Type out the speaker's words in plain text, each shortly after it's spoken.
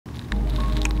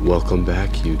Welcome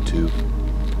back, YouTube,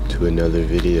 to another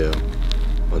video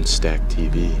on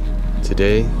StackTv.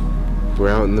 Today, we're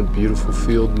out in the beautiful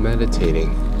field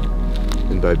meditating.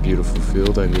 And by beautiful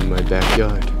field, I mean my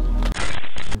backyard.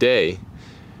 Today,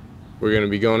 we're gonna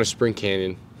be going to Spring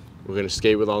Canyon. We're gonna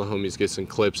skate with all the homies, get some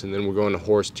clips, and then we're going to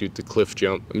Horsetoot, the cliff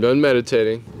jump. I'm done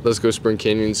meditating. Let's go Spring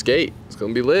Canyon and skate. It's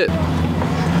gonna be lit.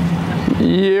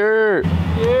 Yeah.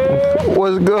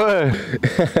 What's good?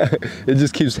 It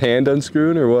just keeps hand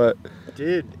unscrewing or what?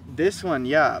 Dude, this one,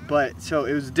 yeah, but so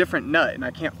it was a different nut and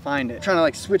I can't find it. I'm trying to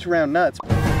like switch around nuts.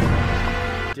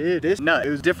 Dude, this nut, it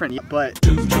was different, but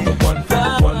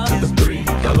One, 2, 3.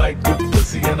 I like good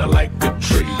pussy and I like good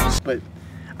trees. But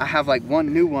I have like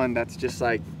one new one that's just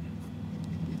like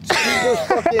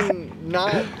fucking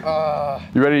not.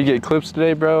 You ready to get clips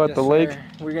today, bro, at the lake?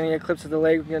 We're gonna get clips at the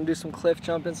lake. We're gonna do some cliff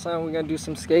jumping, son. We're gonna do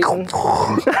some skating. Hold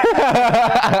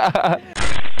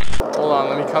on,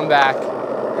 let me come back.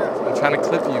 I'm trying to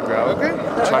clip you, bro. Okay.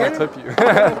 I'm trying to clip you.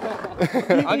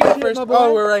 I'll get first.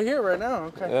 Oh, we're right here right now.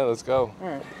 Okay. Yeah, let's go. All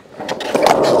right.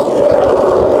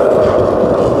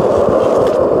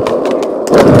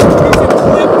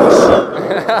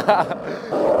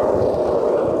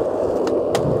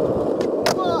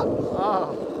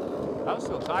 That was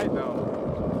still tight though.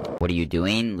 What are you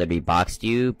doing? Literally boxed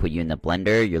you, put you in the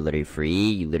blender, you're literally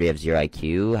free, you literally have 0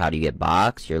 IQ. How do you get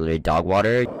boxed? You're literally dog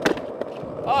water.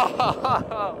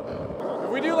 Oh, if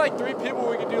we do like 3 people,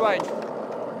 we could do like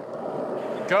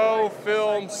go,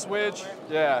 film, switch.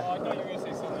 Yeah. Oh, I thought you were gonna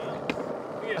say something else.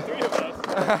 We get 3 of us.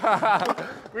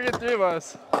 We get 3 of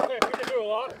us. Okay, we can do a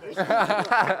lot of this.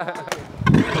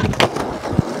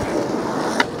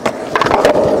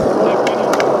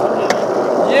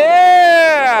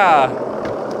 Yeah!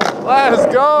 Let's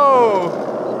go!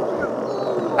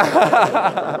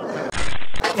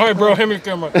 Alright, bro, hand me the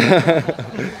camera.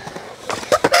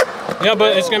 Yeah,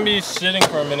 but it's gonna be sitting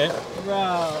for a minute.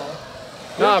 Bro.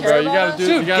 Nah, bro, you gotta do.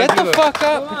 Dude, you gotta get do the fuck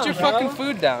up. Put your fucking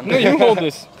food down. No, you hold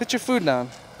this. Put your food down.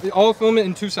 I'll film it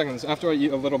in 2 seconds after I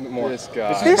eat a little bit more. This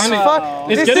guy. This It's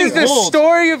this getting is the cold.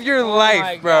 story of your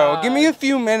life, bro. God. Give me a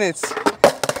few minutes.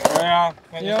 Yeah.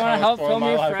 You don't want to help film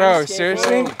your friends? Bro,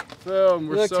 seriously? Film,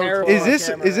 we're so terrible. close.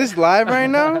 Is this live right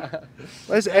now?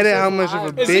 Let's edit how much of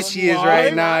a bitch he is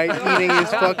right now eating his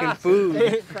fucking food.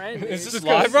 Is this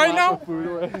live right now?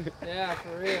 Yeah,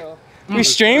 for real. We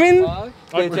streaming?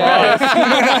 Bitch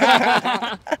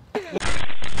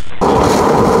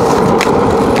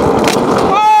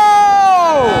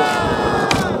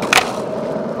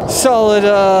Solid,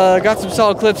 got some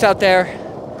solid clips out there.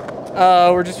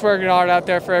 We're just working hard out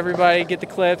there for everybody. Get the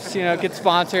clips, you know, get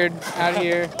sponsored out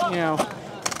here, you know.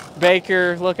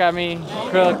 Baker, look at me.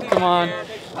 Crook, come on.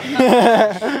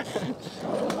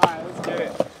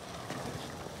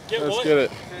 Let's get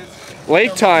it.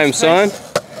 Lake time, son.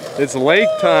 It's lake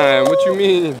time. What you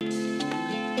mean?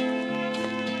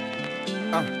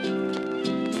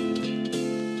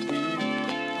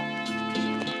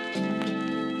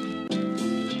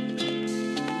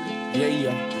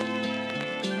 Yeah.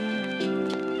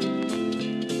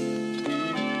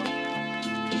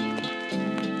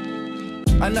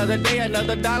 Another day,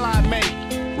 another dollar I make.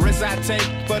 Risk I take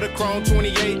for the chrome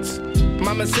 28s.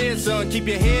 Mama said, son, keep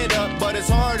your head up, but it's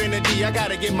hard in the D. I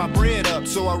gotta get my bread up.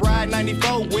 So I ride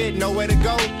 94 with nowhere to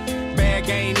go. Bag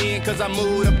ain't in cause I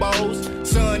moved the bows.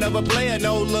 Son of a player,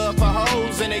 no love for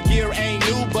hoes. And the gear ain't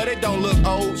new, but it don't look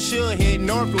old. Should hit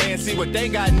Northland, see what they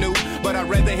got new. But I'd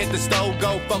rather hit the stove,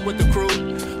 go fuck with the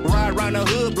crew. Ride around the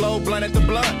hood, blow blunt at the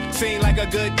blunt. Seemed like a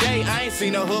good day, I ain't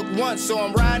seen a hook once. So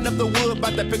I'm riding up the wood,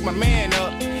 about to pick my man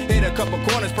up. Hit a couple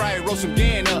corners, probably roll some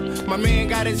gan up. My man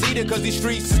got his heater cause these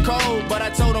streets is cold. But I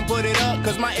told him put it up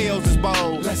cause my L's is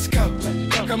bold. Let's go,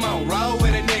 come on, roll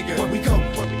with a nigga. Where we go?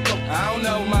 I don't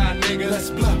know my nigga. Let's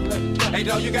blow. Hey,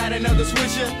 dog, you got another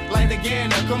swisher? Light the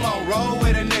gan up, come on, roll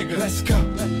with a nigga. Let's go,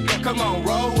 come on,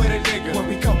 roll with a nigga. Where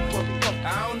we go?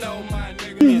 I don't know my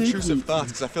nigga. Intrusive thoughts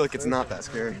because I feel like it's not that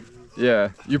scary.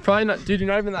 Yeah, you're probably not, dude. You're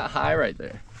not even that high right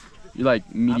there. You're like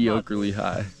mediocrely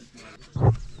high.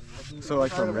 So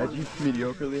like from Reggie,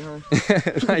 mediocrely high?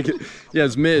 Like, yeah,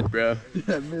 it's mid, bro.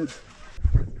 Yeah, mid.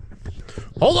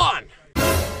 Hold on.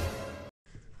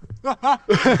 All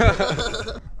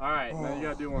right, now you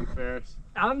gotta do one, Ferris.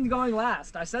 I'm going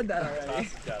last. I said that already.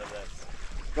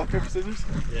 Rock, paper, scissors?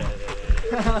 Yeah.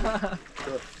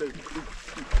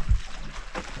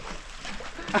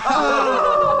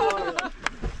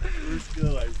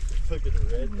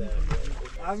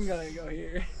 I'm gonna go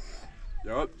here.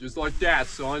 Yup, just like that,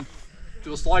 son.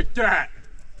 Just like that.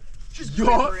 Just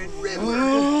yup.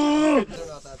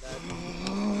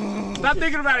 Stop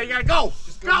thinking about it. You gotta go.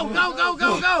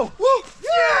 Go. Woo!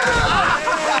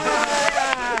 Yeah!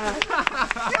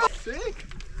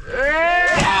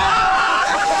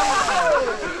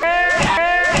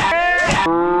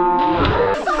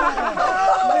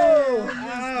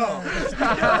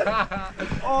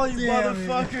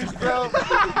 Motherfuckers, bro.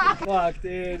 Fuck,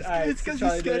 dude. Alright, It's because you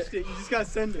sketched it. You just gotta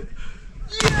send it.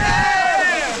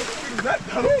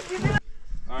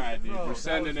 Alright, dude, we're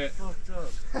sending it.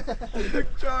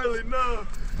 Charlie, no.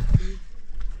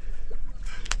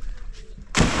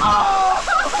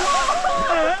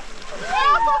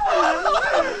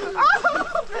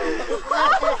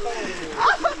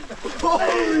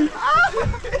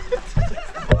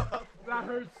 That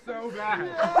hurts so bad.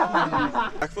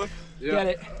 Backflip? Yeah. Get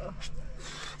it.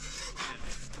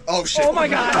 Oh shit. Oh my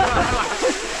god.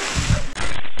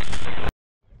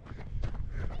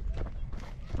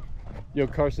 Yo,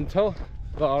 Carson, tell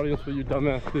the audience what you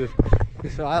dumbass did.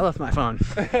 So I left my phone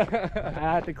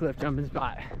at the cliff jumping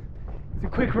spot. It's a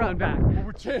quick run back. But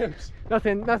we're champs.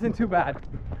 Nothing too bad.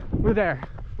 We're there.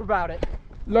 We're about it.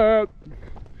 Left,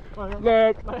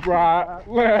 right,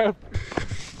 left.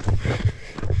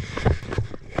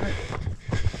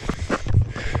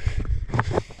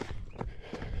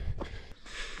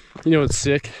 You know what's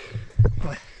sick?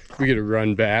 What? We get to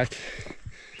run back.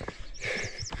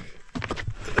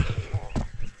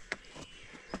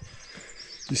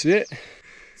 You see it?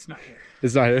 It's not here.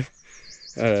 It's not here.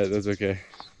 Alright, that's okay.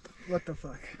 What the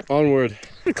fuck? Onward.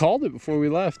 We called it before we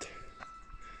left.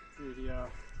 Dude, yeah.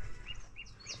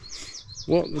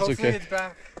 Well, that's Hopefully okay. it's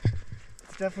back.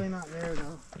 It's definitely not there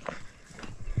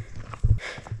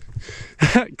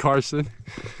though. Carson,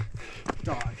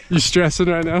 Dog. you stressing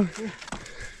right now?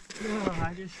 No,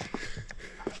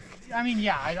 I mean,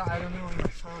 yeah, I don't know where my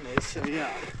phone is, so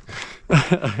yeah.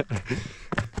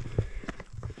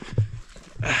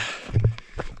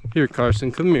 Here,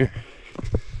 Carson, come here.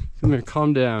 Come here,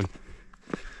 calm down.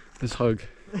 Let's hug.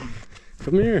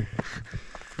 Come here.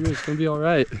 Come here, it's gonna be all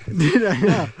right. Dude, I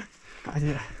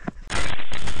know.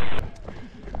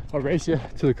 I'll race you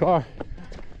to the car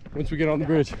once we get on the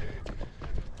bridge.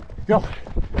 Go.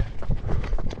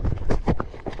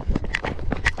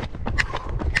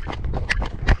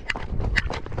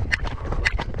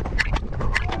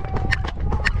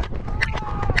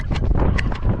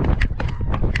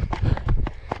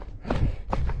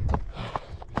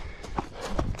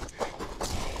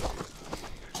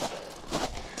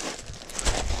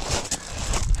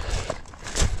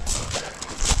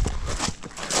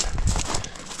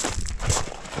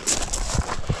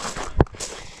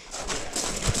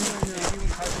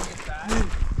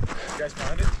 guys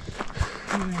found it?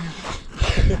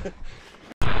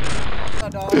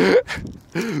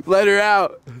 Let her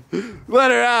out. Let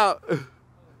her out.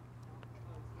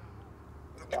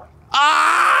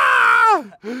 Ah!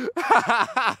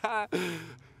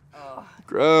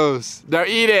 Gross. Now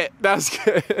eat it. That's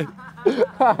good. Here,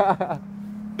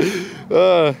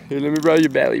 let me rub your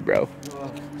belly, bro.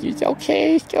 It's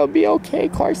okay. It's gonna be okay,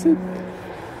 Carson.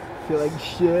 I feel like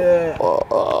shit.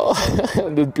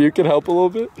 Did puke help a little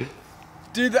bit?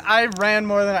 Dude, I ran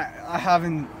more than I have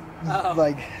in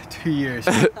like 2 years.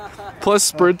 Plus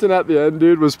sprinting at the end,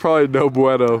 dude, was probably no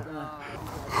bueno.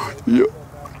 Yeah.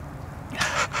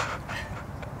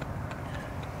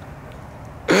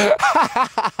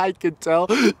 I can tell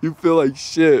you feel like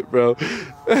shit, bro.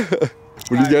 What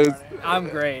do you guys? I'm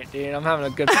great, dude. I'm having a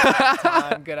good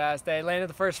time, good ass day. Landed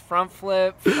the first front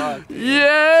flip. Fuck.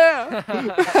 Yeah.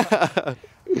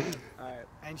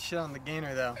 Ain't shit on the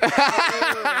gainer though.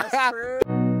 That's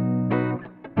true.